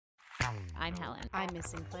I'm Helen. I'm Miss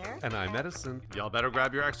Sinclair. And I'm Edison. Y'all better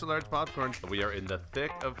grab your extra large popcorn. We are in the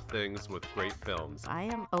thick of things with great films. I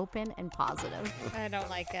am open and positive. I don't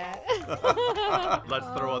like it. Let's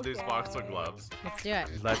throw on these boxing gloves. Let's do it.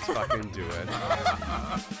 Let's fucking do it.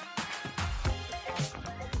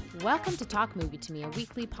 Welcome to Talk Movie to Me, a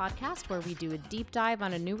weekly podcast where we do a deep dive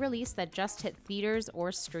on a new release that just hit theaters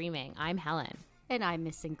or streaming. I'm Helen. And I'm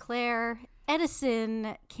Miss Sinclair.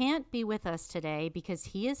 Edison can't be with us today because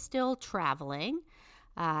he is still traveling.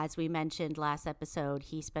 As we mentioned last episode,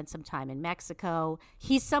 he spent some time in Mexico.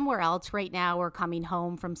 He's somewhere else right now or coming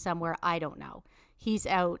home from somewhere. I don't know. He's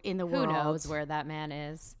out in the world. Who knows where that man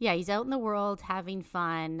is? Yeah, he's out in the world having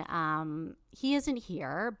fun. He isn't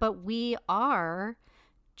here, but we are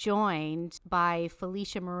joined by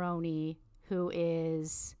Felicia Maroney, who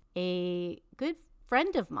is a good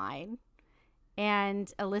friend of mine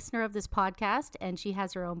and a listener of this podcast, and she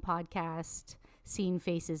has her own podcast, Seeing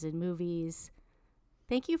Faces in Movies.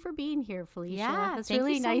 Thank you for being here, Felicia. Yeah, it's thank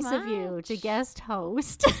really you so nice of you much. to guest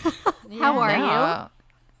host. How are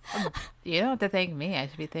you? You don't have to thank me. I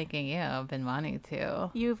should be thanking you. I've been wanting to.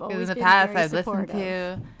 You've always in the been past, very I've listened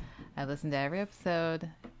supportive. to every episode,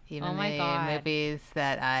 even Oh my the God. movies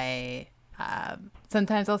that I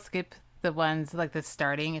sometimes I'll skip the ones like the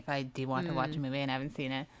starting if I do want to watch a movie and I haven't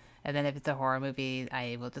seen it. And then if it's a horror movie,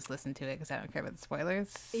 I will just listen to it because I don't care about the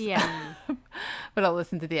spoilers. Yeah. But I'll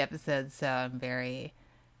listen to the episodes, so I'm very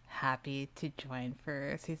happy to join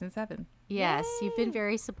for season 7. Yes, you've been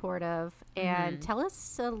very supportive. And tell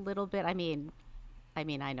us a little bit. I mean, I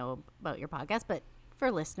know about your podcast, but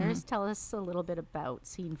for listeners, tell us a little bit about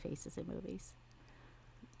Seeing Faces in Movies.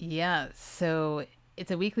 Yeah, so it's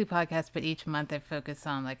a weekly podcast, but each month I focus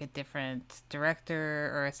on like a different director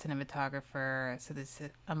or a cinematographer. So there's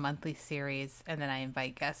a monthly series, and then I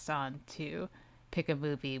invite guests on to pick a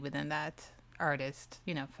movie within that artist,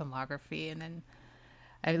 filmography, and then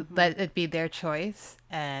I let it be their choice,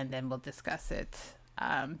 and then we'll discuss it.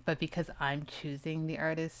 But because I'm choosing the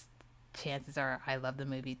artist, chances are I love the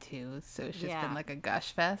movie too. So it's just been like a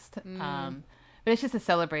gush fest. But it's just a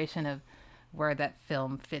celebration of where that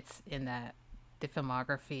film fits in the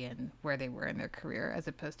filmography and where they were in their career, as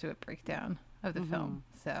opposed to a breakdown of the film.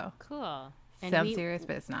 So Cool. And sounds serious,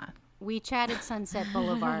 but it's not. We chatted Sunset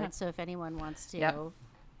Boulevard, so if anyone wants to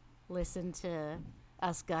listen to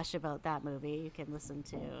us gush about that movie, you can listen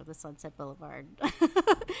to the Sunset Boulevard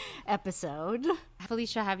episode.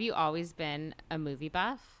 Felicia, have you always been a movie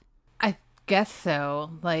buff? I guess so.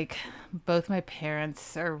 Like, both my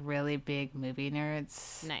parents are really big movie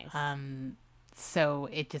nerds. Nice. So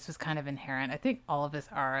it just was kind of inherent. I think all of us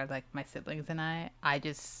are, like my siblings and I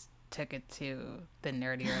just took it to the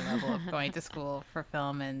nerdier level of going to school for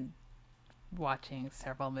film and watching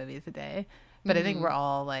several movies a day. But I think we're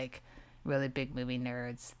all like really big movie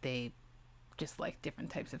nerds. They just like different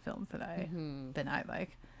types of films than I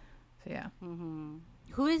like. So yeah.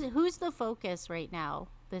 Who's the focus right now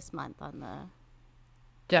this month on the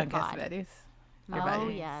John pod? Cassavetes. Oh,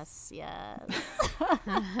 yes.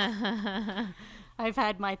 I've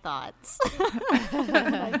had my thoughts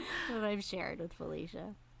that I've shared with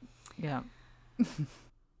Felicia. Yeah.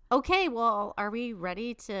 Okay, well, are we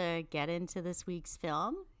ready to get into this week's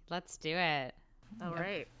film? Let's do it. All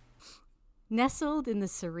right. Nestled in the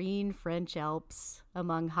serene French Alps,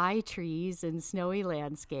 among high trees and snowy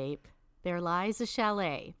landscape, there lies a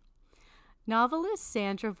chalet. Novelist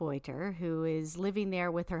Sandra Voiter, who is living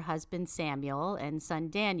there with her husband Samuel and son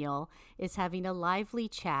Daniel, is having a lively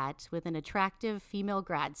chat with an attractive female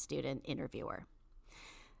grad student interviewer.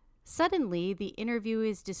 Suddenly, the interview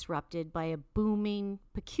is disrupted by a booming,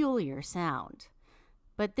 peculiar sound.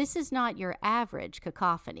 But this is not your average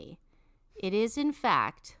cacophony. It is, in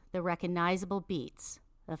fact, the recognizable beats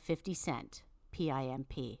of 50 Cent,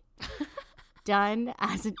 PIMP, done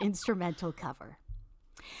as an instrumental cover.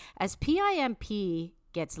 As PIMP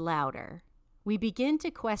gets louder, we begin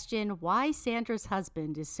to question why Sandra's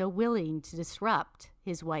husband is so willing to disrupt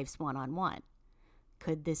his wife's one-on-one.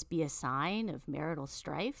 Could this be a sign of marital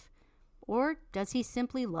strife? Or does he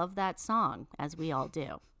simply love that song, as we all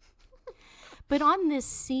do? But on this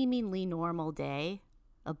seemingly normal day,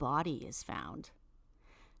 a body is found.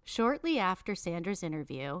 Shortly after Sandra's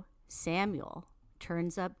interview, Samuel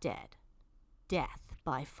turns up dead. Death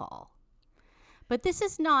by fall. But this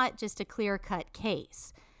is not just a clear-cut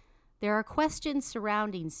case. There are questions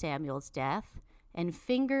surrounding Samuel's death, and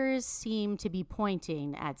fingers seem to be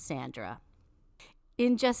pointing at Sandra.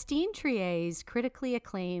 In Justine Trier's critically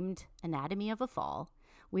acclaimed Anatomy of a Fall,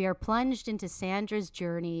 we are plunged into Sandra's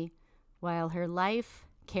journey while her life,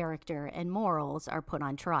 character, and morals are put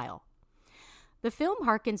on trial. The film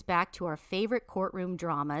harkens back to our favorite courtroom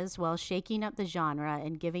dramas while shaking up the genre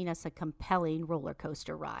and giving us a compelling roller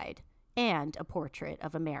coaster ride and a portrait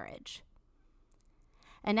of a marriage.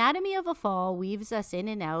 Anatomy of a Fall weaves us in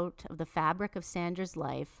and out of the fabric of Sandra's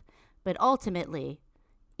life, but ultimately,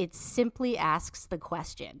 it simply asks the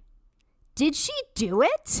question, did she do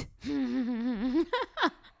it?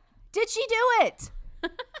 Did she do it?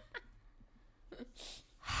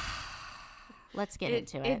 Let's get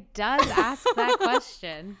into it. It does ask that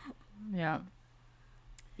question. Yeah.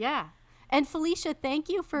 Yeah. And Felicia, thank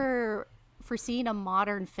you for seeing a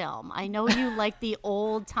modern film. I know you like the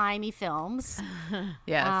old-timey films.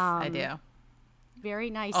 Yes, I do. Very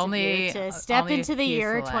nice Only- of you to step only a into the few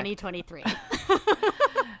year select. 2023.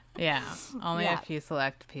 Yeah. Only Yeah. a few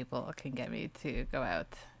select people can get me to go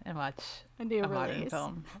out and watch A new modern release.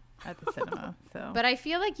 film at the cinema. So, But I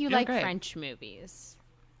feel like you Doing like great. French movies.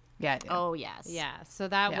 yeah, I do. Oh, yes. Yeah, so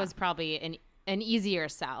that Yeah. was probably an easier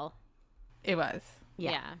sell. It was.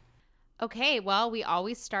 Yeah. Okay, well, we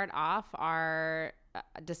always start off our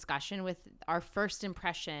discussion with our first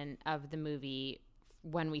impression of the movie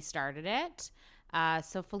when we started it.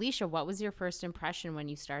 So, Felicia, what was your first impression when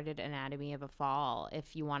you started Anatomy of a Fall?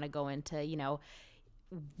 If you want to go into,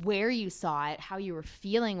 where you saw it, how you were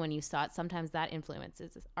feeling when you saw it, sometimes that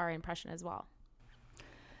influences our impression as well.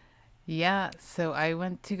 Yeah, so I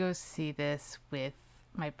went to go see this with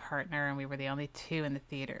my partner, and we were the only two in the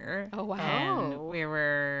theater. Oh, wow. And we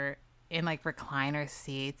were in like recliner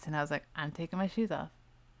seats, and I was like, I'm taking my shoes off.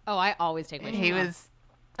 Oh, I always take my And shoes he off. was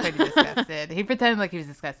pretty disgusted. He pretended like he was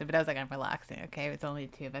disgusted, but I was like, I'm relaxing, okay? It's only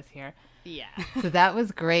two of us here. Yeah. So that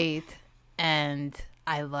was great, and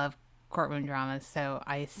I love courtroom dramas, so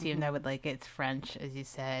I assumed I would like it. It's French, as you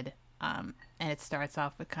said, and it starts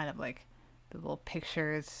off with kind of like the little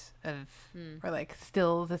pictures of, or like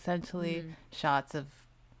stills, essentially, shots of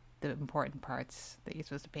the important parts that you're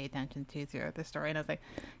supposed to pay attention to throughout the story. And I was like,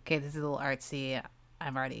 okay, this is a little artsy.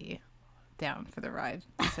 I'm already down for the ride.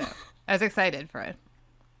 So I was excited for it.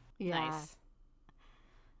 Yeah. Nice.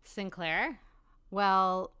 Sinclair?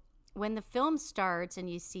 Well, when the film starts and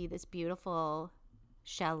you see this beautiful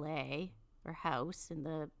chalet or house in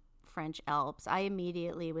the French Alps, I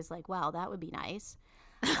immediately was like, wow, that would be nice.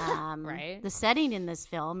 Right. The setting in this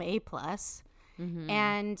film, A+.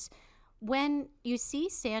 And when you see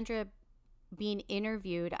Sandra being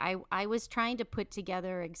interviewed, I was trying to put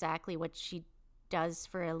together exactly what she does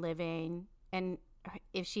for a living and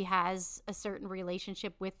if she has a certain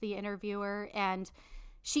relationship with the interviewer. And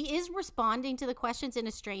she is responding to the questions in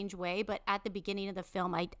a strange way, but at the beginning of the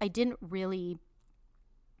film, I didn't really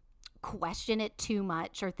question it too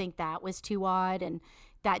much or think that was too odd. And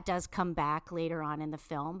that does come back later on in the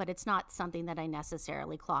film, but it's not something that I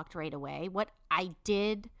necessarily clocked right away. What I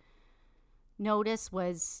did notice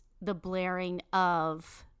was the blaring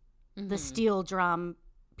of the steel drum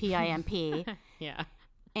PIMP. Yeah.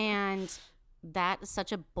 And that is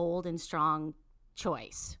such a bold and strong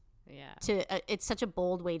choice. Yeah. It's such a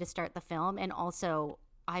bold way to start the film. And also,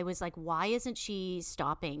 I was like, why isn't she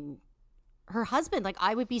stopping her husband? Like,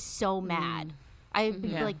 I would be so mad. I'd be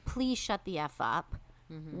Yeah. like, please shut the F up.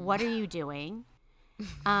 What are you doing?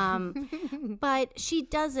 But she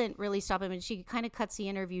doesn't really stop him, and she kind of cuts the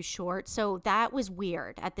interview short. So that was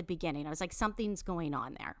weird at the beginning. I was like, something's going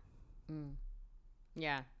on there.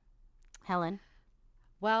 Yeah. Helen?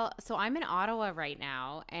 Well, so I'm in Ottawa right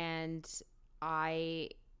now, and I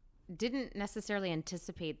didn't necessarily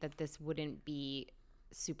anticipate that this wouldn't be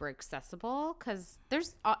super accessible because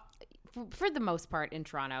there's, for the most part in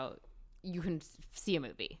Toronto, you can see a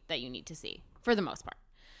movie that you need to see for the most part.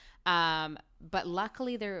 But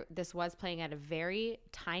luckily this was playing at a very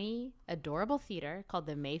tiny, adorable theater called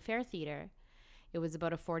the Mayfair Theater. It was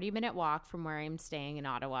about a 40-minute walk from where I'm staying in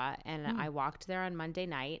Ottawa, and I walked there on Monday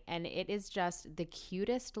night, and it is just the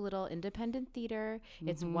cutest little independent theater.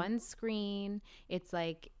 It's one screen. It's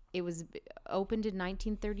like it was opened in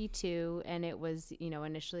 1932, and it was,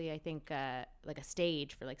 initially I think like a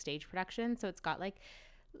stage for like stage production. So it's got like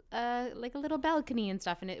a little balcony and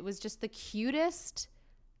stuff, and it was just the cutest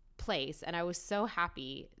place, and I was so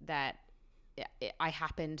happy that I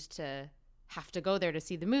happened to have to go there to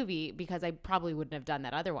see the movie because I probably wouldn't have done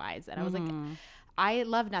that otherwise. And I was like, I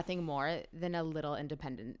love nothing more than a little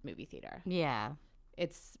independent movie theater. Yeah.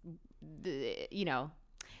 It's,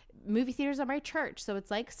 movie theaters are my church, so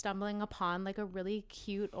it's like stumbling upon like a really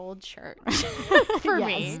cute old church for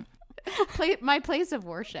me. My place of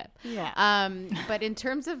worship. Yeah. But in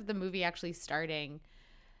terms of the movie actually starting,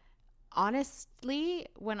 honestly,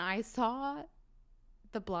 when I saw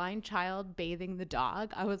the blind child bathing the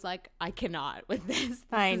dog, I was like, I cannot with this. This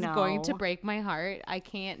I is going to know. break my heart. I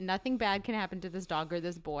can't. Nothing bad can happen to this dog or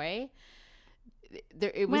this boy.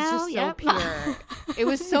 It was Well, just so yep. pure. It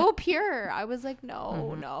was so pure. I was like,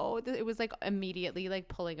 no, no. It was like immediately like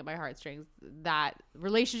pulling at my heartstrings. That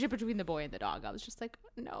relationship between the boy and the dog. I was just like,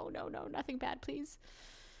 no, no, no, nothing bad, please.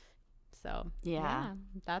 So Yeah.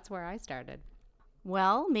 that's where I started.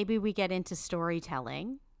 Well, maybe we get into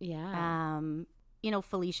storytelling. Yeah.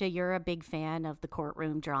 Felicia, you're a big fan of the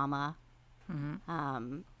courtroom drama.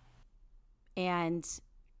 And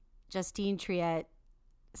Justine Triet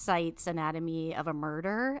cites Anatomy of a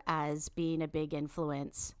Murder as being a big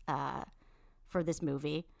influence for this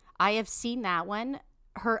movie. I have seen that one.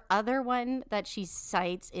 Her other one that she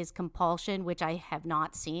cites is Compulsion, which I have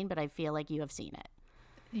not seen, but I feel like you have seen it.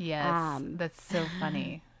 Yes, that's so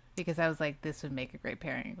funny because I was like, this would make a great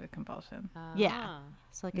pairing with Compulsion. Yeah.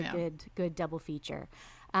 It's like Yeah. a good double feature.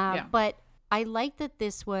 Yeah. But I like that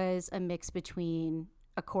this was a mix between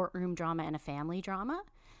a courtroom drama and a family drama.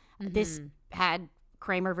 This had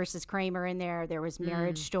Kramer versus Kramer in there. There was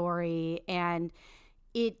Marriage Story, and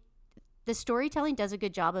the storytelling does a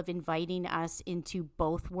good job of inviting us into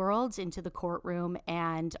both worlds, into the courtroom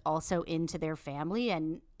and also into their family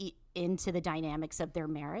and into the dynamics of their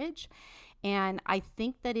marriage. And I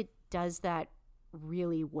think that it does that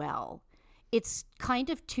really well. It's kind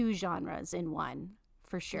of two genres in one,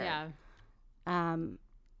 for sure. Yeah.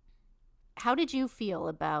 How did you feel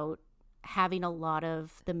about having a lot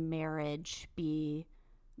of the marriage be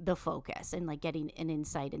the focus and like getting an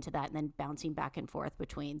insight into that and then bouncing back and forth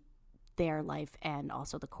between their life and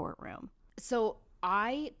also the courtroom? So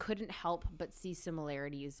I couldn't help but see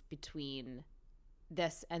similarities between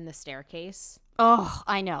this and The Staircase. Oh,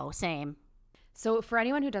 I know. Same. So for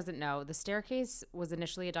anyone who doesn't know, The Staircase was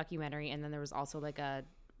initially a documentary, and then there was also like a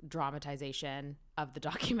dramatization of the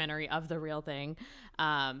documentary of the real thing.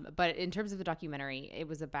 But in terms of the documentary, it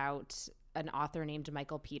was about an author named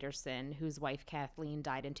Michael Peterson, whose wife Kathleen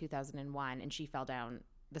died in 2001, and she fell down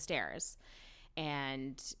the stairs.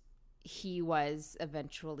 And he was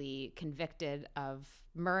eventually convicted of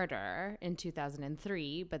murder in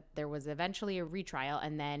 2003, but there was eventually a retrial,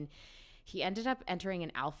 and then he ended up entering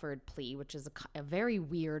an Alford plea, which is a very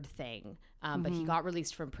weird thing. But he got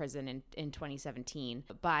released from prison in 2017.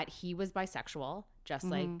 But he was bisexual, just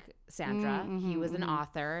like Sandra. He was an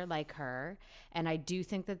author like her. And I do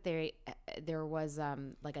think that there was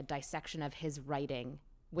like a dissection of his writing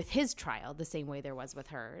with his trial, the same way there was with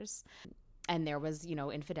hers. And there was,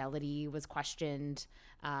 infidelity was questioned.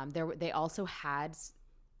 They also had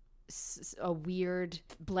a weird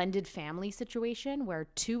blended family situation where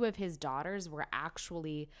two of his daughters were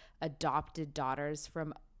actually adopted daughters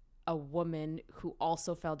from a woman who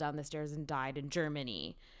also fell down the stairs and died in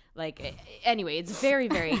Germany. Anyway, it's very,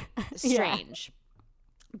 very strange.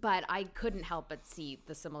 But I couldn't help but see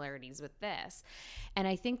the similarities with this. And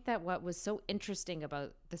I think that what was so interesting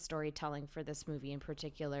about the storytelling for this movie in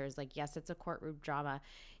particular is yes, it's a courtroom drama.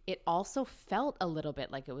 It also felt a little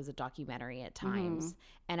bit like it was a documentary at times.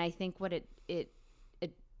 And I think what it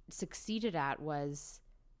succeeded at was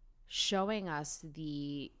showing us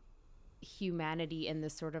the humanity and the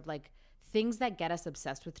sort of things that get us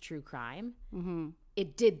obsessed with true crime.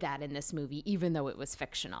 It did that in this movie, even though it was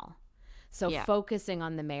fictional. So focusing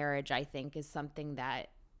on the marriage, I think, is something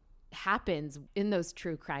that happens in those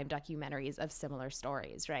true crime documentaries of similar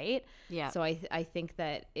stories, right? Yeah. So I think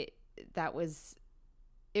that it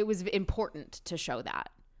was important to show that.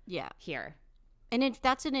 Yeah. Here. And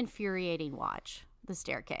that's an infuriating watch, The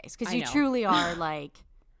Staircase, because you truly are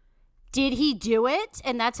did he do it?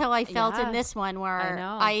 And that's how I felt in this one,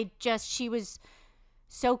 where she was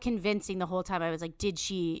so convincing the whole time. I was like, did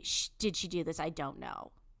she do this? I don't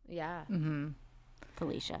know. Yeah.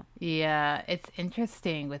 Felicia. Yeah, it's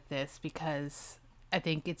interesting with this because I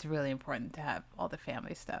think it's really important to have all the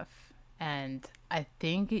family stuff. And I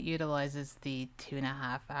think it utilizes the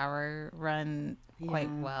 2.5 hour run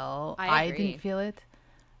quite well. I didn't feel it.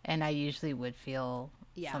 And I usually would feel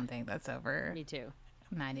something that's over Me too.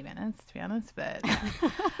 90 minutes, to be honest. But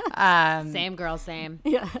same girl, same.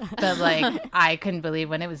 Yeah. But I couldn't believe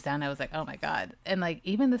when it was done. I was like, oh my God. And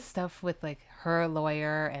even the stuff with her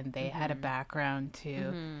lawyer, and they had a background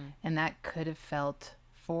too. And that could have felt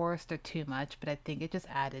forced or too much, but I think it just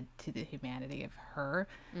added to the humanity of her.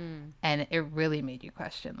 And it really made you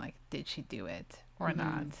question, did she do it or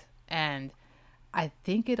not? And I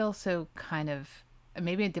think it also kind of,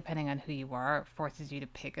 maybe depending on who you are, forces you to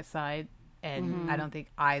pick a side. And I don't think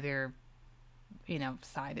either,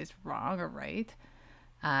 side is wrong or right.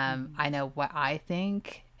 I know what I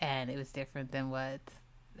think, and it was different than what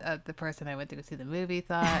the person I went to go see the movie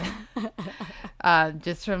thought.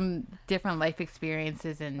 Just from different life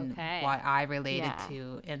experiences and why I related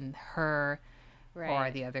to in her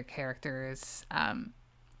or the other characters.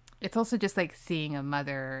 It's also just like seeing a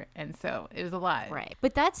mother, and so it was a lot. Right.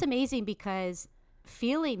 But that's amazing because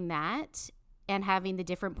feeling that and having the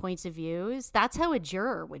different points of views, that's how a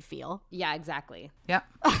juror would feel. Yeah, exactly. Yep.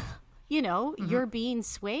 You know, you're being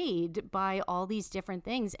swayed by all these different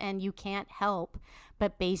things, and you can't help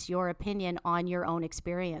but base your opinion on your own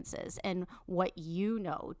experiences and what you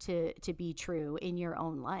know to be true in your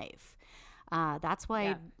own life. That's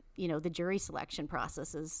why, you know, the jury selection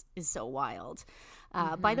process is so wild.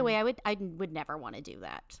 By the way, I would never want to do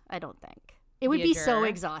that. I don't think. It would be so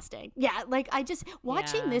exhausting. Yeah, like I just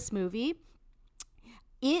watching this movie,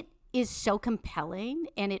 it is so compelling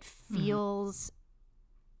and it feels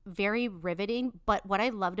very riveting. But what I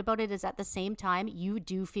loved about it is at the same time, you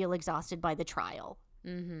do feel exhausted by the trial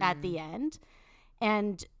at the end.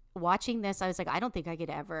 And watching this, I was like, I don't think I could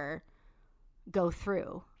ever go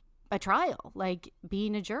through a trial, like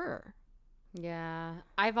being a juror. Yeah.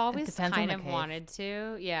 I've always kind of wanted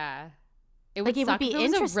to. Yeah. It would suck would be if it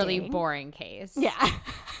was interesting. a really boring case. Yeah.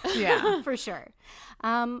 Yeah. For sure.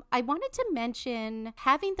 I wanted to mention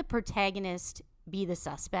having the protagonist be the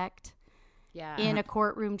suspect in a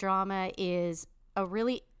courtroom drama is a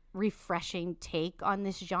really refreshing take on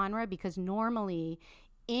this genre, because normally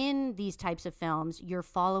in these types of films, you're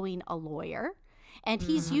following a lawyer, and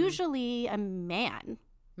he's usually a man,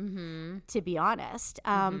 to be honest.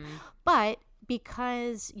 But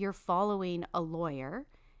because you're following a lawyer,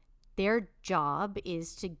 their job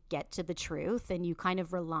is to get to the truth, and you kind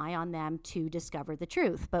of rely on them to discover the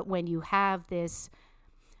truth. But when you have this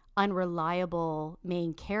unreliable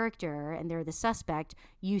main character and they're the suspect,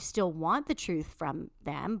 you still want the truth from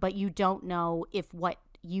them, but you don't know if what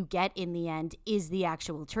you get in the end is the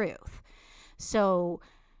actual truth. So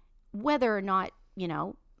whether or not, you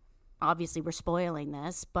know, obviously we're spoiling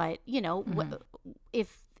this, but, you know,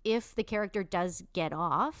 if the character does get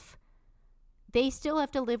off, they still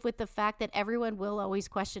have to live with the fact that everyone will always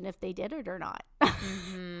question if they did it or not.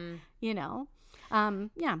 You know?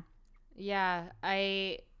 Yeah,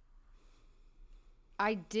 I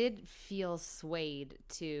did feel swayed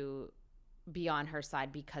to be on her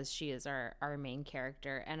side because she is our main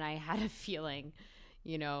character, and I had a feeling,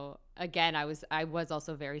 you know, again, I was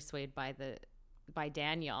also very swayed by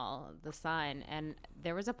Daniel, the son, and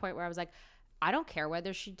there was a point where I was like, I don't care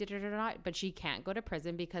whether she did it or not, but she can't go to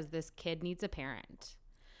prison because this kid needs a parent.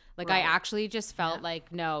 Like, I actually just felt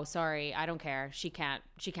like, no, sorry, I don't care. She can't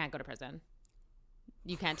go to prison.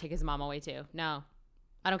 You can't take his mom away too. No,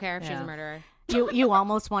 I don't care if she's a murderer. You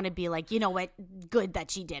almost want to be like, you know what? Good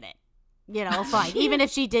that she did it. You know, fine. Even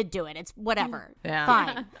if she did do it, it's whatever. Yeah.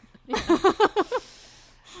 Fine.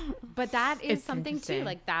 But that is something too.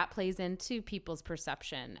 Like, that plays into people's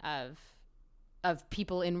perception of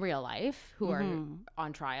people in real life who are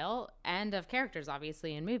on trial, and of characters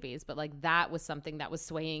obviously in movies. But like, that was something that was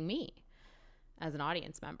swaying me as an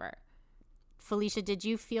audience member. Felicia, did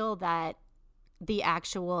you feel that the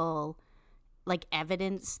actual like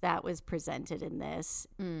evidence that was presented in this,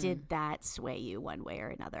 did that sway you one way or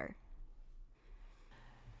another?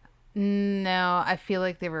 No, I feel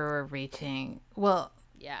like they were reaching. Well,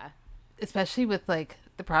 yeah, especially with like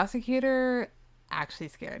the prosecutor actually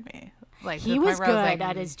scared me. Like, he was good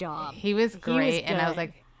at his job. He was great, and I was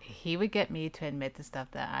like, he would get me to admit to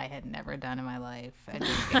stuff that I had never done in my life. And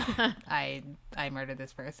I murdered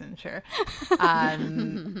this person, sure.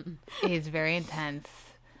 He's very intense,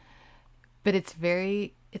 but it's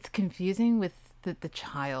confusing with the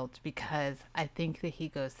child, because I think that he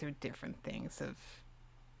goes through different things.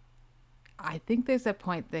 I think there's a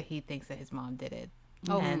point that he thinks that his mom did it.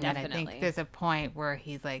 Oh, and definitely. I think there's a point where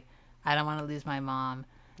he's like, I don't want to lose my mom.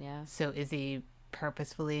 Yeah. So is he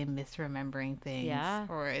purposefully misremembering things? Yeah.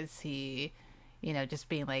 Or is he, you know, just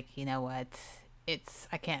being like, you know what?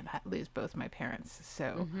 I can't lose both my parents.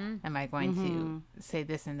 So am I going to say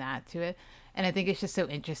this and that to it? And I think it's just so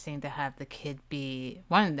interesting to have the kid be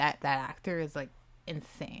one. That actor is like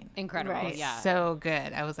insane. Incredible. Right. Yeah. So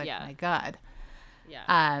good. I was like, oh my God.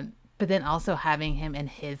 Yeah. But then also having him in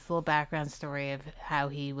his little background story of how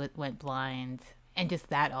he went blind, and just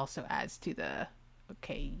that also adds to the,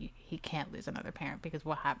 okay, he can't lose another parent because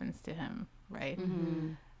what happens to him, right?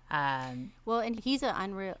 Well, and he's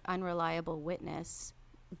an unreliable witness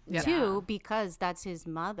Yeah. too, because that's his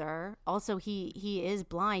mother. Also, he is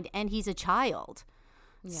blind and he's a child.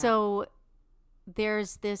 Yeah. So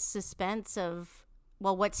there's this suspense of,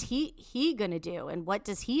 well, what's he gonna do, and what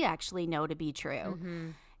does he actually know to be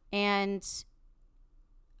true? And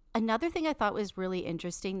another thing I thought was really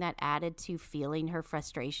interesting that added to feeling her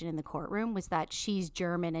frustration in the courtroom was that she's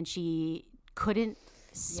German and she couldn't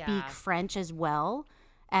speak French as well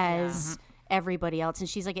as everybody else. And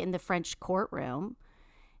she's like in the French courtroom.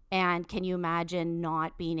 And can you imagine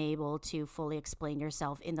not being able to fully explain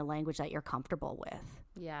yourself in the language that you're comfortable with?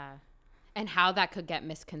 Yeah. And how that could get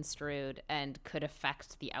misconstrued and could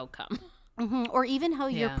affect the outcome. Or even how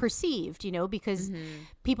you're perceived, you know, because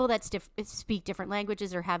people that speak different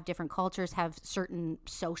languages or have different cultures have certain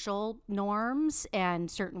social norms and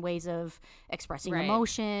certain ways of expressing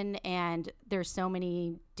emotion. And there's so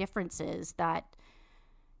many differences that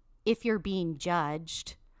if you're being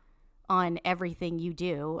judged on everything you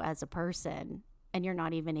do as a person and you're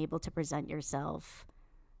not even able to present yourself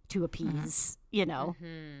to appease, you know,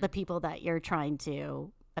 the people that you're trying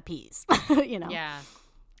to appease, you know? Yeah.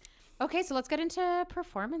 Okay, so let's get into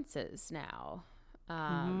performances now.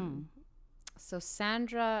 So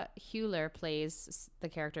Sandra Hüller plays the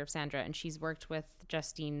character of Sandra, and she's worked with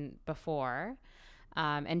Justine before.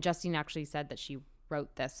 And Justine actually said that she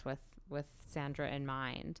wrote this with Sandra in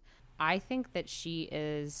mind. I think that she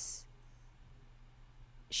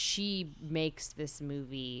makes this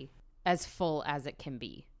movie as full as it can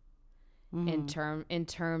be in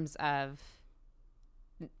terms of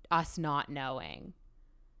us not knowing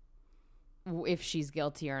if she's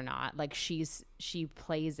guilty or not. Like she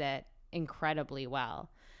plays it incredibly well.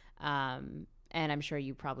 And I'm sure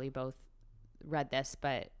you probably both read this,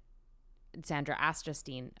 but Sandra asked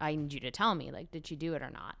Justine, I need you to tell me, like, did she do it or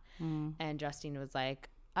not? And Justine was like,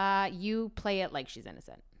 you play it like she's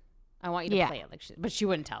innocent. I want you to play it like but she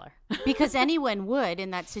wouldn't tell her. Because anyone would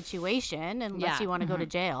in that situation, unless you want to go to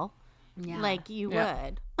jail. Yeah. Like you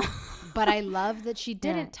would. But I love that she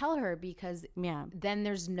didn't tell her, because then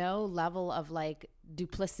there's no level of like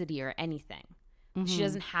duplicity or anything. She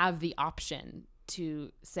doesn't have the option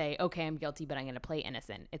to say, okay, I'm guilty, but I'm going to play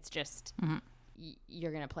innocent. It's just,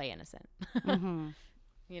 you're going to play innocent.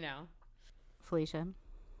 You know? Felicia,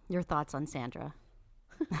 your thoughts on Sandra?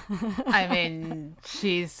 I mean,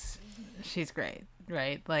 she's great,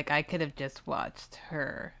 right? Like I could have just watched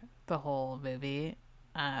her the whole movie.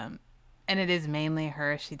 And it is mainly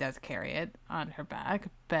her. She does carry it on her back,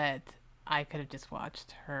 but I could have just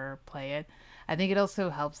watched her play it. I think it also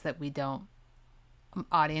helps that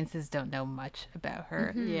audiences don't know much about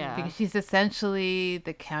her. Yeah. Because she's essentially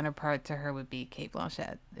the counterpart to her would be Cate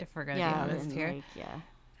Blanchett, if we're going to be honest here.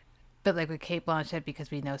 But like with Cate Blanchett,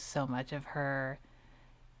 because we know so much of her,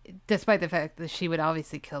 despite the fact that she would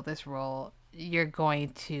obviously kill this role, you're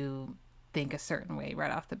going to think a certain way right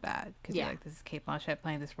off the bat, because you're like, this is Cate Blanchett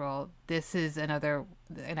playing this role. This is an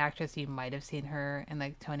actress you might have seen her in,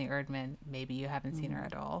 like Toni Erdmann. Maybe you haven't seen her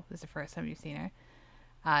at all. This is the first time you've seen her.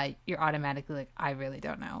 You're automatically like, I really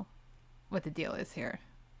don't know what the deal is here,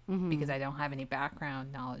 because I don't have any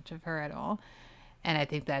background knowledge of her at all. And I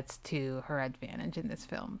think that's to her advantage in this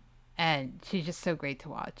film. And she's just so great to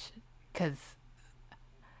watch, because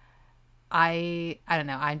I don't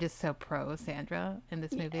know. I'm just so pro Sandra in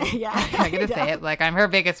this movie. I'm going to say it. Like, I'm her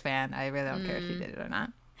biggest fan. I really don't care if she did it or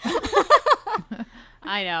not.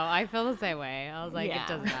 I know. I feel the same way. I was like, it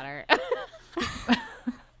doesn't matter.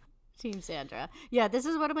 Team Sandra. Yeah, this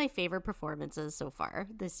is one of my favorite performances so far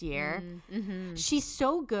this year. She's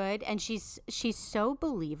so good, and she's so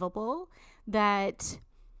believable that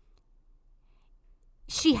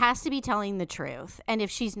she has to be telling the truth. And if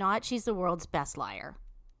she's not, she's the world's best liar.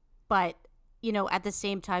 But, you know, at the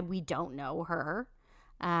same time, we don't know her.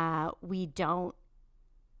 We don't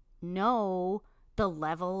know the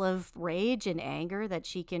level of rage and anger that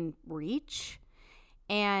she can reach.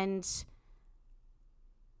 And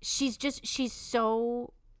she's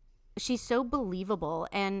so believable.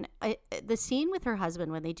 And the scene with her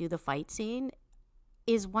husband when they do the fight scene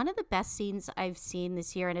is one of the best scenes I've seen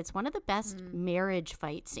this year. And it's one of the best marriage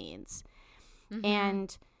fight scenes.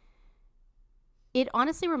 And it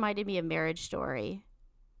honestly reminded me of Marriage Story,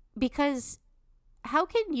 because how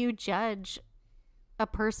can you judge a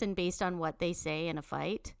person based on what they say in a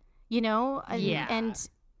fight? You know? And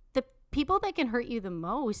the people that can hurt you the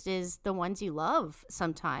most is the ones you love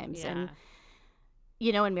sometimes. And,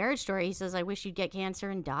 you know, in Marriage Story, he says, I wish you'd get cancer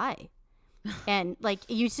and die. And like,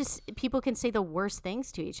 people can say the worst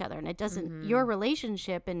things to each other, and it doesn't, your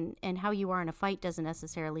relationship and how you are in a fight doesn't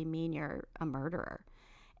necessarily mean you're a murderer.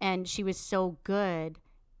 And she was so good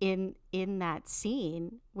in that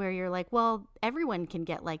scene where you're like, well, everyone can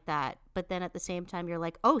get like that. But then at the same time, you're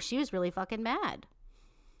like, oh, she was really fucking mad.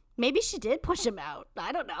 Maybe she did push him out.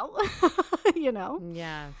 I don't know. You know?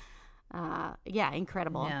 Yeah. Yeah,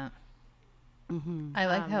 incredible. Yeah. I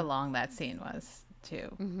liked how long that scene was,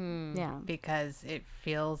 too. Yeah. Because it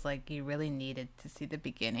feels like you really needed to see the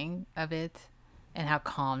beginning of it and how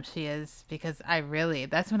calm she is. Because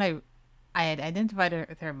that's when I had identified her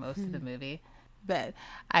with her most of the movie. But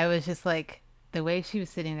I was just like, the way she was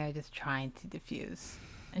sitting there just trying to diffuse.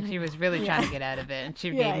 And she was really trying to get out of it. And she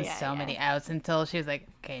gave me so many outs until she was like,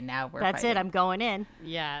 okay, now we're That's fighting. it. I'm going in.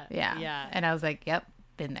 Yeah. Yeah. Yeah. And I was like, yep,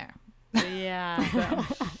 been there. Yeah.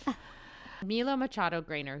 Milo Machado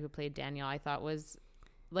Grainer, who played Daniel, I thought was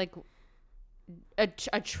like a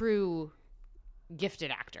true gifted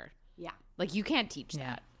actor. Yeah. Like you can't teach Yeah.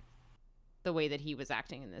 that. The way that he was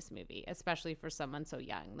acting in this movie, especially for someone so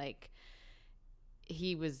young. Like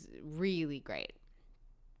he was really great.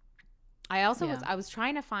 I also was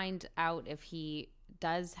trying to find out if he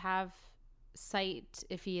does have sight,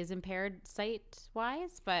 if he is impaired sight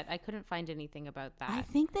wise, but I couldn't find anything about that. I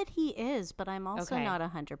think that he is, but I'm also Okay. not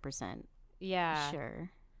 100% Yeah.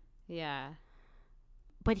 sure. Yeah.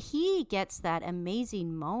 But he gets that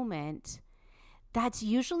amazing moment that's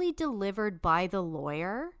usually delivered by the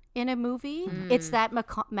lawyer in a movie. It's that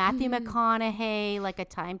Matthew McConaughey, like A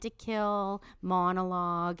Time to Kill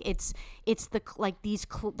monologue. It's the like these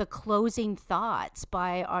the closing thoughts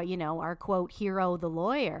by our quote hero, the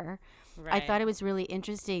lawyer. Right. I thought it was really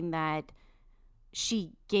interesting that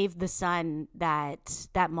she gave the son that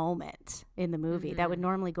moment in the movie that would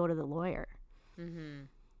normally go to the lawyer.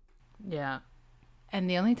 Yeah. And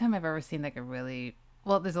the only time I've ever seen like a really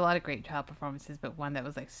there's a lot of great child performances, but one that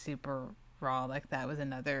was like super raw like that was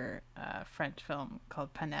another French film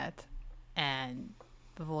called Panette, and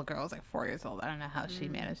the little girl was like 4 years old. I don't know how she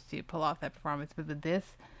managed to pull off that performance, but with this,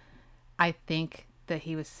 I think that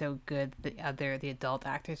he was so good the adult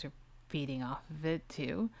actors were feeding off of it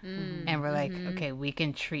too, and we're like, okay, we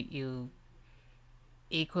can treat you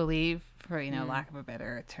equally, for lack of a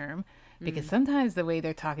better term, because sometimes the way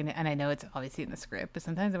they're talking to, and I know it's obviously in the script, but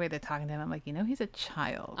sometimes the way they're talking to him, I'm like, he's a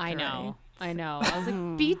child. I know. right? I know. I was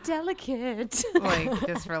like, be delicate. Like,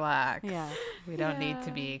 just relax. Yeah. We don't need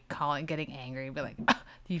to be getting angry, but like,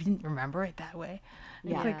 you didn't remember it that way.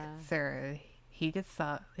 And It's like, Yeah. sir, he just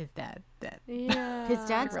saw his dad dead. Yeah. His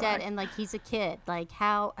dad's dead, relax. and like he's a kid. Like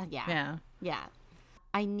how? Yeah. Yeah.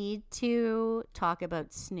 I need to talk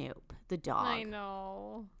about Snoop, the dog. I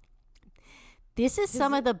know. This is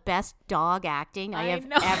some of the best dog acting I I have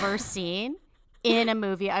know. ever seen in a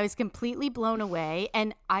movie. I was completely blown away.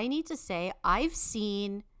 And I need to say, I've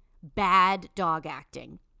seen bad dog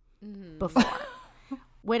acting before.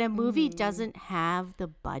 When a movie doesn't have the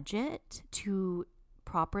budget to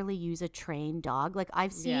properly use a trained dog, like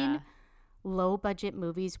I've seen Yeah. low budget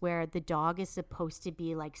movies where the dog is supposed to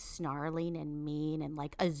be like snarling and mean and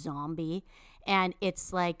like a zombie, and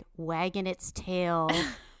it's like wagging its tail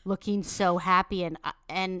looking so happy,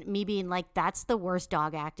 and me being like, that's the worst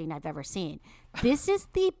dog acting I've ever seen. This is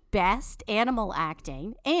the best animal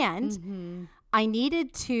acting, and I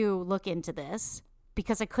needed to look into this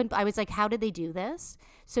because I was like, how did they do this?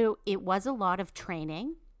 So it was a lot of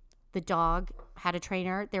training. The dog had a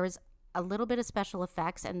trainer. There was a little bit of special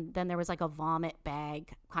effects, and then there was like a vomit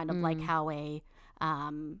bag, kind of like how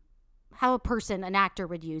an actor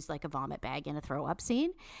would use like a vomit bag in a throw up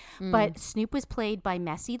scene. But Snoop was played by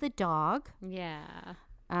Messi the dog, Yeah.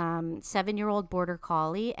 7-year-old border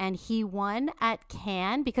collie, and he won at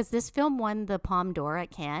Cannes because this film won the Palme d'Or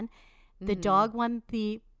at Cannes. The dog won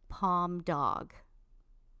the Palme Dog,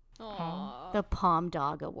 Aww. the Palme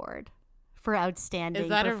Dog Award for outstanding Is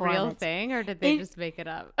that a real performance. thing, or did they It- just make it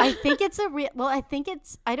up? I think it's a real. Well, I think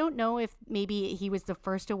it's. I don't know if maybe he was the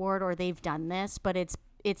first award or they've done this, but it's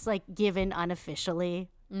like given unofficially.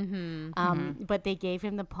 But they gave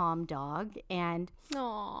him the Palm Dog, and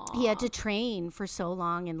Aww. he had to train for so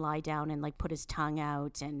long and lie down and like put his tongue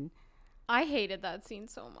out, and I hated that scene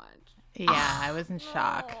so much. Yeah, I was in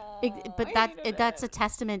shock. but that's a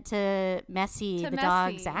testament to Messi, the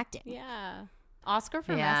dog's Messi. acting. Yeah. Oscar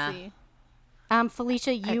for Yeah. Messi.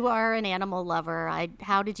 Felicia, you are an animal lover.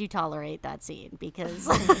 How did you tolerate that scene? Because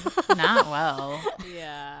Not well.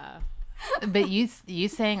 Yeah. But you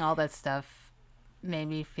saying all that stuff made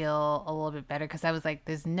me feel a little bit better, because I was like,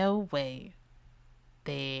 there's no way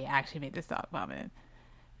they actually made this dog vomit,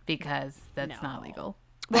 because that's not legal.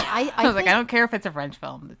 well, I I was think, like, I don't care if it's a French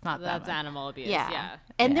film. It's not That's that much. animal abuse. yeah. Yeah.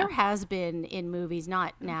 And Yeah. there has been in movies,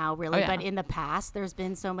 not now really, Oh, yeah. but in the past, there's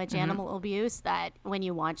been so much animal abuse that when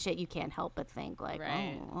you watch it, you can't help but think like,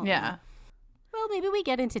 Right. oh, Yeah. well, maybe we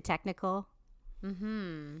get into technical.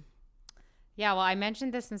 Yeah, well, I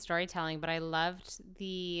mentioned this in storytelling, but I loved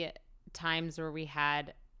the times where we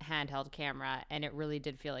had handheld camera and it really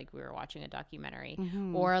did feel like we were watching a documentary,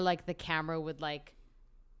 or like the camera would like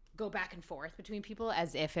go back and forth between people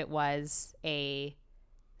as if it was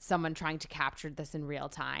someone trying to capture this in real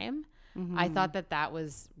time. I thought that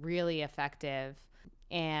was really effective.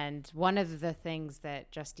 And one of the things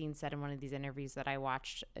that Justine said in one of these interviews that I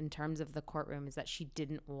watched in terms of the courtroom is that she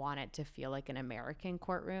didn't want it to feel like an American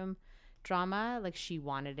courtroom drama. Like, she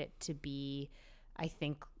wanted it to be, I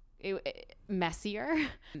think, messier.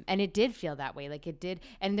 And it did feel that way. Like, it did.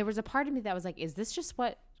 And there was a part of me that was like, is this just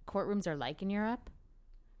what courtrooms are like in Europe?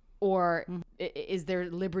 Or is there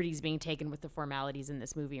liberties being taken with the formalities in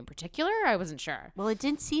this movie in particular? I wasn't sure. Well, it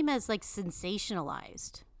didn't seem as like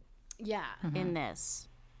sensationalized Yeah. in this.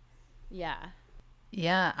 Yeah.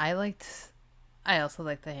 Yeah, I also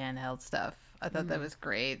liked the handheld stuff. I thought that was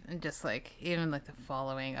great. And just like, even like the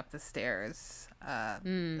following up the stairs,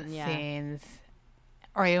 the scenes,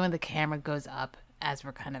 or even when the camera goes up as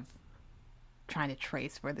we're kind of trying to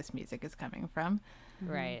trace where this music is coming from.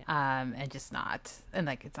 Right. And just not. And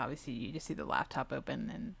like, it's obviously, you just see the laptop open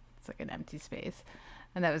and it's like an empty space.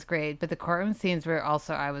 And that was great. But the courtroom scenes were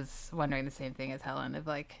also, I was wondering the same thing as Helen of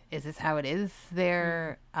like, is this how it is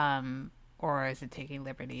there? Or is it taking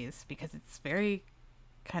liberties? Because it's very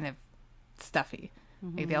kind of stuffy.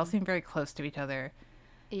 Like, they all seem very close to each other.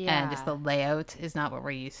 Yeah. And just the layout is not what we're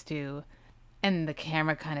used to. And the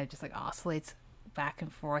camera kind of just like oscillates back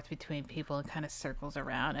and forth between people and kind of circles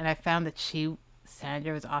around. And I found that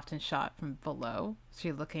Sandra was often shot from below. So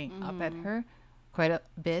you're looking up at her quite a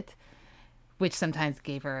bit, which sometimes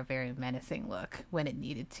gave her a very menacing look when it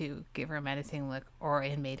needed to give her a menacing look, or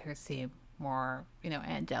it made her seem more,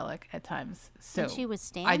 angelic at times. So And she was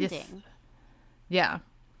standing. Yeah,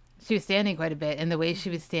 she was standing quite a bit, and the way she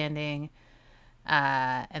was standing,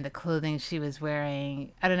 and the clothing she was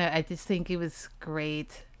wearing, I don't know, I just think it was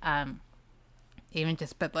great.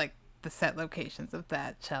 But like the set locations of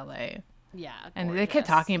that chalet. Yeah. And they kept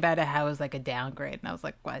talking about it, how it was like a downgrade. And I was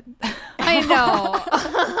like, what? I know.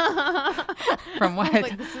 From what? I was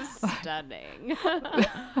like, this is stunning.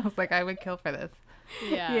 I was like, I would kill for this.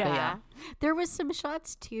 Yeah. Yeah. There was some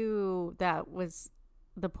shots too that was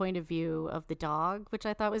the point of view of the dog, which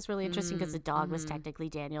I thought was really interesting because the dog was technically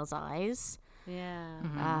Daniel's eyes. Yeah.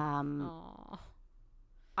 Aw.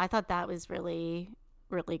 I thought that was really,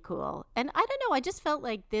 really cool. And I don't know, I just felt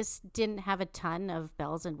like this didn't have a ton of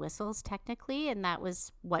bells and whistles technically, and that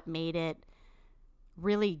was what made it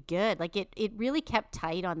really good. Like, it really kept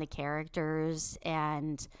tight on the characters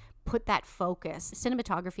and put that focus.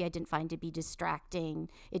 Cinematography I didn't find to be distracting.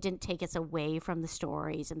 It didn't take us away from the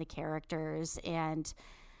stories and the characters, and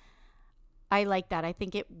I like that. I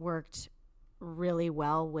think it worked really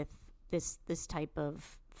well with this type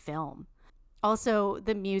of film. Also,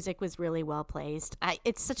 the music was really well placed.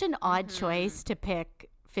 It's such an odd choice to pick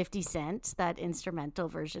 50 Cent, that instrumental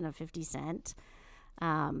version of 50 Cent.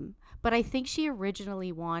 But I think she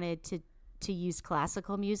originally wanted to use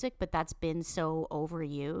classical music, but that's been so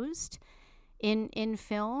overused in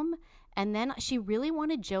film. And then she really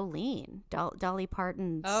wanted Jolene, Dolly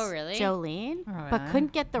Parton's Jolene, but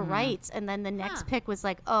couldn't get the rights. And then the next pick was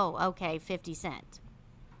like, oh, okay, 50 Cent.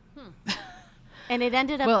 And it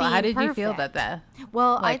ended up being how did perfect. you feel about that?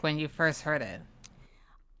 Well, when you first heard it?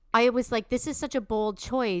 I was like, this is such a bold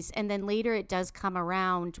choice. And then later it does come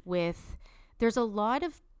around with, there's a lot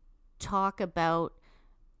of talk about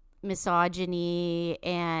misogyny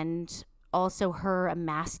and also her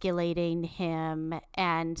emasculating him.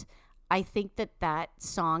 And I think that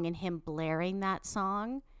song and him blaring that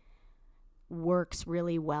song works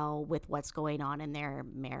really well with what's going on in their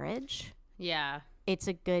marriage. Yeah. It's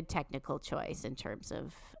a good technical choice in terms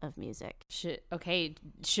of music. Should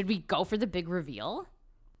we go for the big reveal?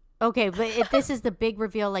 Okay, but if this is the big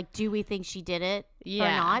reveal, like, do we think she did it or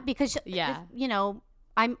not? Because,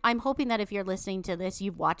 I'm hoping that if you're listening to this,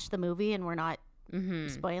 you've watched the movie and we're not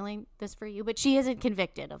spoiling this for you. But she isn't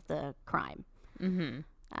convicted of the crime.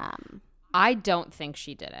 I don't think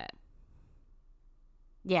she did it.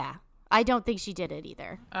 Yeah, I don't think she did it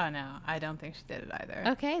either. Oh, no, I don't think she did it either.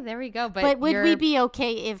 Okay, there we go. But would we be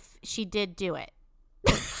okay if she did do it?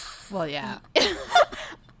 Well, yeah.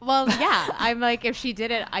 Well, yeah. I'm like, if she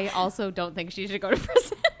did it, I also don't think she should go to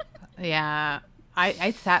prison. Yeah.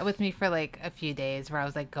 I sat with me for like a few days where I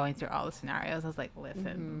was like going through all the scenarios. I was like,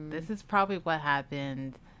 listen, this is probably what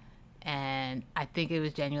happened. And I think it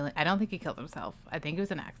was genuinely, I don't think he killed himself. I think it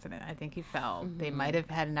was an accident. I think he fell. They might have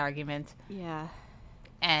had an argument. Yeah.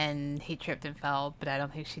 And he tripped and fell, but I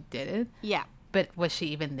don't think she did it. Yeah. But was she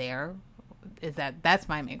even there? That's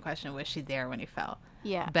my main question. Was she there when he fell?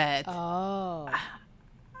 Yeah. But I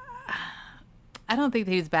don't think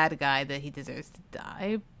that he's a bad guy, that he deserves to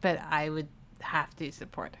die, but I would have to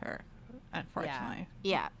support her, unfortunately.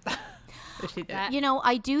 Yeah. So she did. That- You know,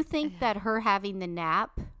 I do think that her having the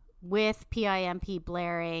nap with PIMP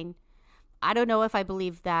blaring, I don't know if I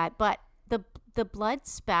believe that, but the blood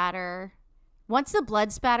spatter, once the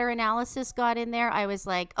blood spatter analysis got in there, I was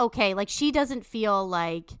like, okay, like she doesn't feel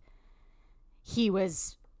like he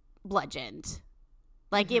was bludgeoned.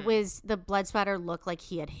 Like it was, the blood spatter looked like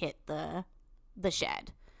he had hit the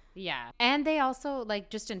shed. Yeah. And they also, like,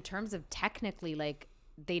 just in terms of technically, like,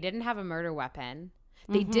 they didn't have a murder weapon.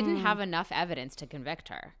 They didn't have enough evidence to convict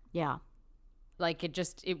her. Yeah. Like,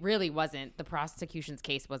 it really wasn't, the prosecution's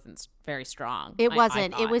case wasn't very strong. It I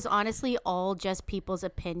wasn't. It thought. was honestly all just people's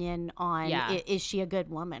opinion on Yeah. is she a good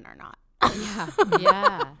woman or not? Yeah.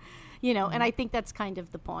 Yeah. You know, and I think that's kind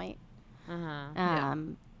of the point. Uh-huh.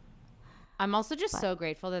 I'm also just so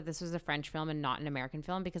grateful that this was a French film and not an American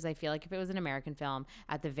film, because I feel like if it was an American film,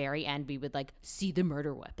 at the very end we would like see the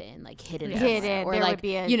murder weapon like hidden somewhere. Or there like, would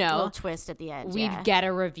be a you know, little twist at the end. we'd Yeah. get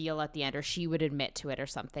a reveal at the end, or she would admit to it or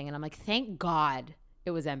something. And I'm like, thank God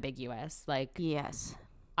it was ambiguous. Like, Yes.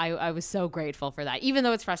 I was so grateful for that, even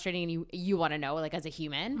though it's frustrating and you want to know, like, as a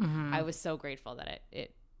human. I was so grateful that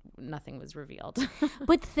it nothing was revealed.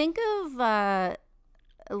 But think of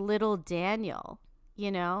little Daniel,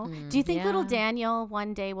 you know? Do you think little yeah. Daniel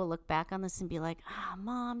one day will look back on this and be like,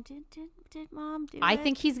 Mom, did Mom do I it?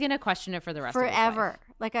 think he's gonna question it for the rest of his Forever.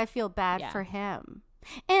 life. Like, I feel bad Yeah. for him.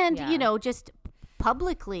 And, Yeah. you know, just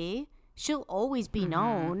publicly, she'll always be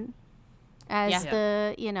known as Yeah.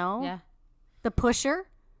 the, you know, Yeah, the pusher.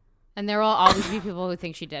 and there will always be people who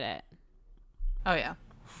think she did it. Oh yeah.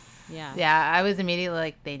 Yeah. Yeah, I was immediately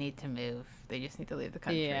like, they need to move. They just need to leave the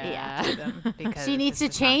country. Yeah. To them, because She needs to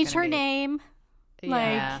this is not change gonna her be- name. Like,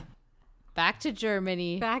 Yeah. Back to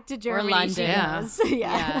Germany. back to Germany. London. She Yeah. goes.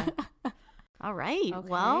 Yeah. All right.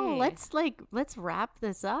 Well, Okay. let's wrap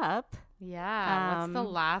this up. Yeah. What's the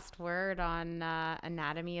last word on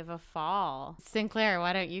Anatomy of a Fall? Sinclair,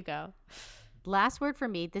 why don't you go? Last word for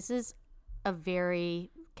me. This is a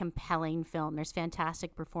very compelling film. There's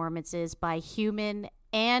fantastic performances by human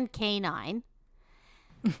and canine.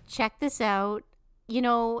 Check this out. You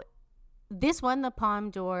know, this won the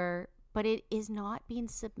Palme d'Or, but it is not being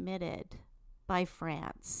submitted by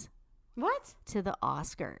France What? to the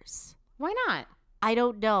Oscars. Why not? I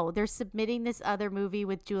don't know. They're submitting this other movie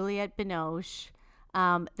with Juliette Binoche,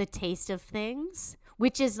 The Taste of Things,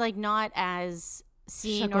 which is like not as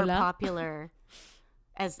seen or Chocolat. popular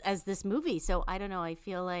as this movie. So I don't know. I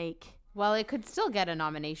feel like Well, it could still get a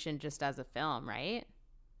nomination just as a film, right?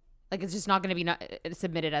 Like, it's just not going to be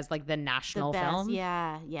submitted as like the the national best. film.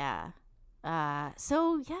 Yeah, yeah.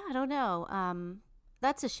 So yeah, I don't know.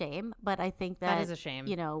 That's a shame, but I think that That is a shame.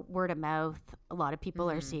 You know, word of mouth. A lot of people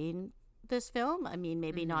are seeing this film. I mean,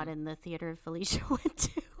 maybe not in the theater Felicia went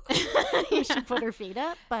to. We should put her feet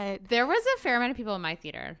up, but There was a fair amount of people in my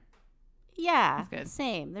theater. yeah, good.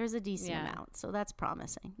 same. There's a decent Yeah. amount, so that's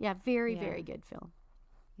promising. Yeah, very, Yeah. very good film.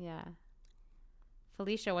 Yeah.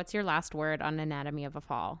 Felicia, what's your last word on Anatomy of a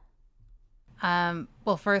Fall?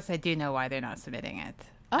 Well, first, I do know why they're not submitting it.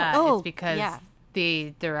 Oh, it's because yeah.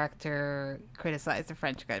 the director criticized the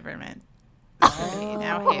French government. They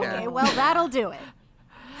now hate her. Okay, well, that'll do it.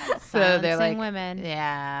 So they're Silencing like, women.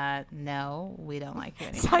 yeah, no, we don't like you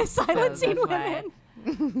anymore. Silencing So that's why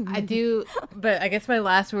women. I do, but I guess my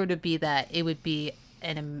last word would be that it would be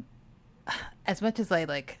as much as I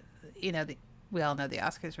like, you know, we all know the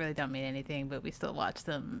Oscars really don't mean anything, but we still watch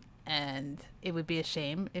them, and it would be a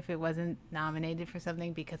shame if it wasn't nominated for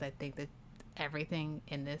something, because I think that everything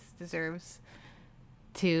in this deserves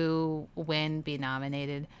to win, be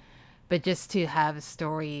nominated. But just to have a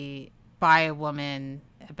story by a woman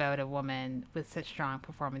about a woman with such strong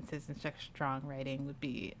performances and such strong writing would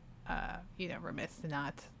be, you know, remiss to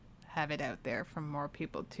not have it out there for more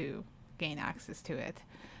people to gain access to it.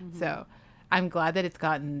 So I'm glad that it's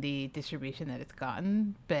gotten the distribution that it's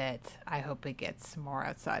gotten, but I hope it gets more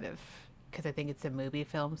outside of, because I think it's a movie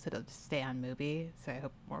film, so it'll just stay on Mubi. So I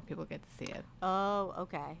hope more people get to see it. Oh,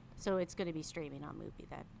 okay. So it's going to be streaming on Mubi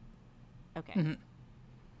then. Okay. Mhm.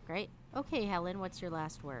 Great. Okay, Helen, what's your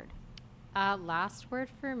last word? Last word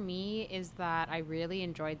for me is that I really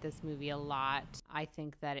enjoyed this movie a lot. I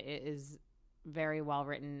think that it is very well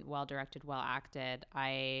written, well directed, well acted.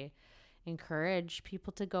 I encourage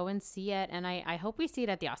people to go and see it, and I hope we see it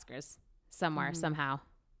at the Oscars somewhere, somehow.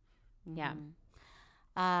 Yeah.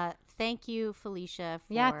 Thank you, Felicia,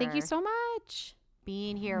 for Yeah, thank you so much.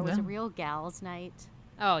 being here. It was a real gals night.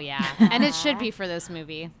 Oh, yeah. And it should be for this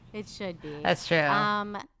movie. It should be. That's true.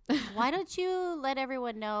 Why don't you let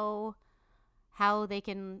everyone know how they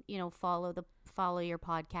can, you know, follow your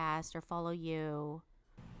podcast or follow you?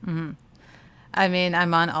 I mean,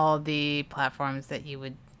 I'm on all the platforms that you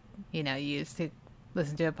would use to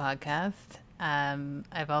listen to a podcast.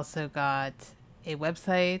 I've also got a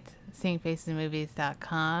website,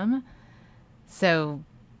 seeingfacesmovies.com. So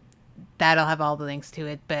that'll have all the links to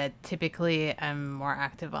it. But typically, I'm more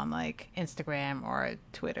active on like Instagram or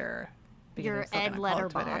Twitter. Your Ed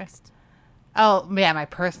Letterboxd. Oh yeah, my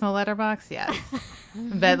personal letterbox, yes.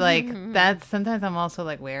 But like that's sometimes I'm also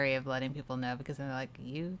like wary of letting people know because they're like,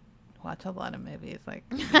 you watch a lot of movies, like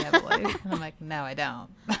you have a life, and I'm like, no, I don't.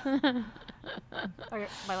 Or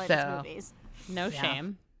my latest movies. No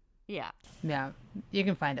shame. Yeah. Yeah, you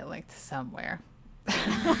can find it linked somewhere.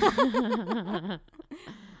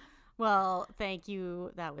 Well, thank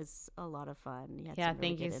you. That was a lot of fun. You had some really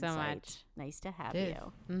thank you good so insight. much. Nice to have Dude.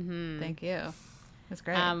 you. Mm-hmm. Thank you. That's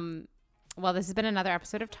great. Well, this has been another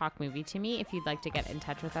episode of Talk Movie to Me. If you'd like to get in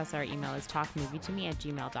touch with us, our email is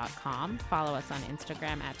talkmovietome@gmail.com. Follow us on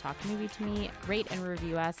Instagram @talkmovietome. Rate and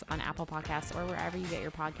review us on Apple Podcasts or wherever you get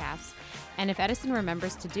your podcasts. And if Edison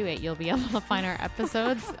remembers to do it, you'll be able to find our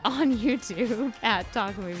episodes on YouTube at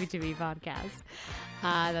Talk Movie to Me Podcast.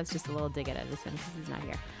 That's just a little dig at Edison because he's not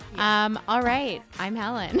here. Yeah. All right. I'm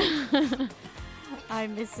Helen.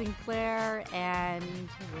 I'm Miss Sinclair, and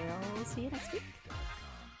we'll see you next week.